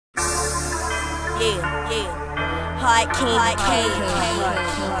Hot King,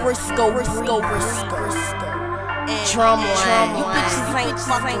 Briscoe, Drumline. You bitches ain't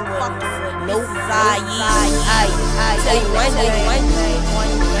fucking with no Zaye. Tell you one day,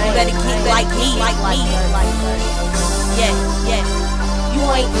 you better keep like me. Yeah, you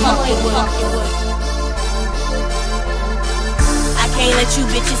ain't fucking with. I can't let you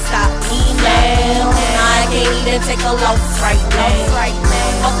bitches stop me now. I can't even take a loss right now.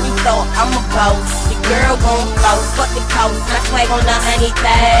 Fuck you thought I'm a boss. The girl gon' floss, fuck the coast. My swag on the 100,000.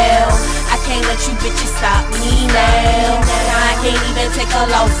 I can't let you bitches stop me now. I can't even take a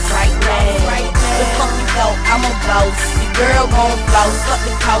loss right now. The fuck you thought I'm a boss. The girl gon' floss, fuck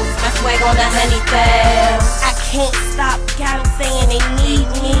the coast. My swag on the 100,000. I can't stop, got them saying they need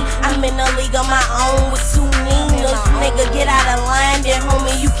me. I'm in a league of my own with two Ninas. Nigga, get out of line, then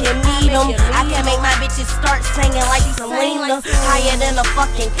homie, you can meet them. I can make my bitches start singing like Selena. Higher than a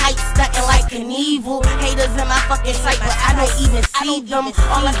fucking kite, stunting like Knievel. Haters in my fucking sight, but I don't even see them.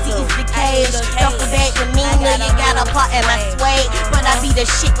 All I see is the cash. Duffel bag with Nina, you got a part in my swag, but I be the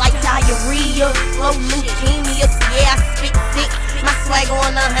shit like diarrhea. Low leukemia, yeah, I spit sick. My swag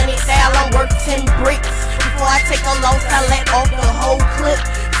on 100,000, I'm worth 10 bricks. Before I take a loss, I let off the whole clip.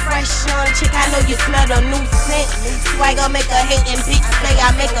 Fresh young chick, I know you smell the new scent. Swagger make a hatin' bitch say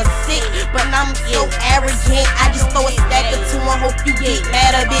I make her sick, but I'm so arrogant. I just throw a stack or two and hope you get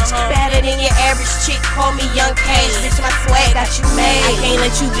better, bitch. Better than your average chick. Call me Young Cash, bitch. My swag got you mad. I can't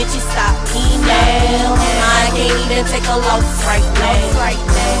let you bitches stop me now. I can't even take a loss right now.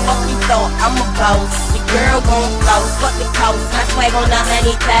 Fuck you thought I'm a boss. The girl gon' floss, fuck the coast. My swag on the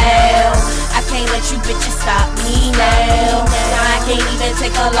 100,000. I can't let you bitches stop me now. I can't even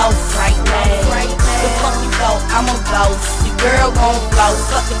take a loss right now. The fuck you thought I'm a boss. The girl gon' floss,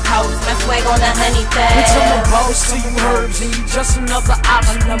 fuck the coast. My swag on the 100,000. Bitch, I'm a boss to you herbs, and you just another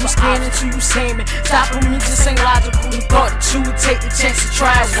option. I'm scanning to you salmon. Stopping me just ain't logical. You thought that you would take the chance to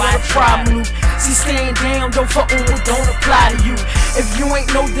try it, what a problem. See, staying down, don't fuck with what don't apply to you. If you ain't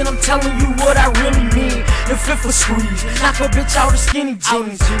know, then I'm telling you what I really mean. The fifth of squeeze, knock a bitch out of skinny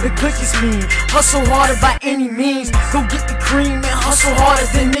jeans. The click is mean, hustle harder by any means. Go get the cream and hustle harder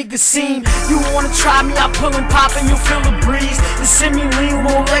than niggas seem. You wanna try me, I pull and pop and you'll feel the breeze. The semi-lean,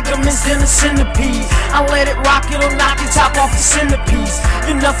 more ligaments than a centipede. I let it rock, it'll knock the top off the centerpiece.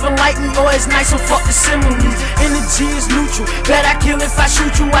 You're nothing like me, or it's nice, so fuck the similes. Energy is neutral, bet I kill if I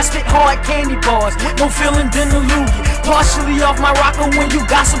shoot you. I spit hard candy bars, no feeling than a loogie. Partially off my rocker when you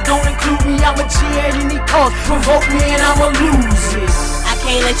gossip, don't include me. I'm a G at any cost, provoke me and I'ma lose it. I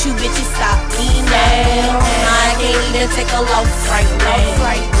can't let you bitches stop me now. I can't even take a loss right now.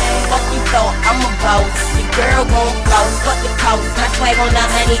 Fuck you thought I'm a boss. The girl gon' floss, fuck the coast. My swag on the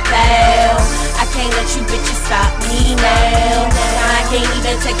 100,000. I can't let you bitches stop me now. I can't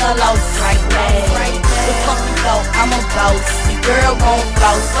even take a loss right now. The fuck you thought I'm a boss. The girl gon'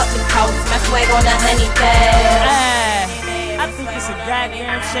 floss, fuck the coast. My swag on the 100,000. I think it's a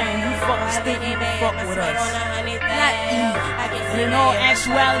goddamn shame you fuckers think you can fuck with us. Not even. And in all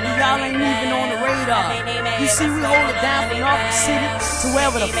actuality, y'all ain't even on the radar. You see, we hold it down from Norfolk City to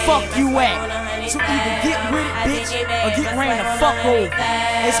wherever the fuck you at. So either get with it, bitch, or get ran the fuck over.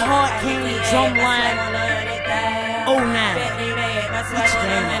 It's Hard King, Drumline, 09. What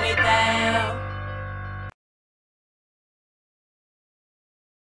you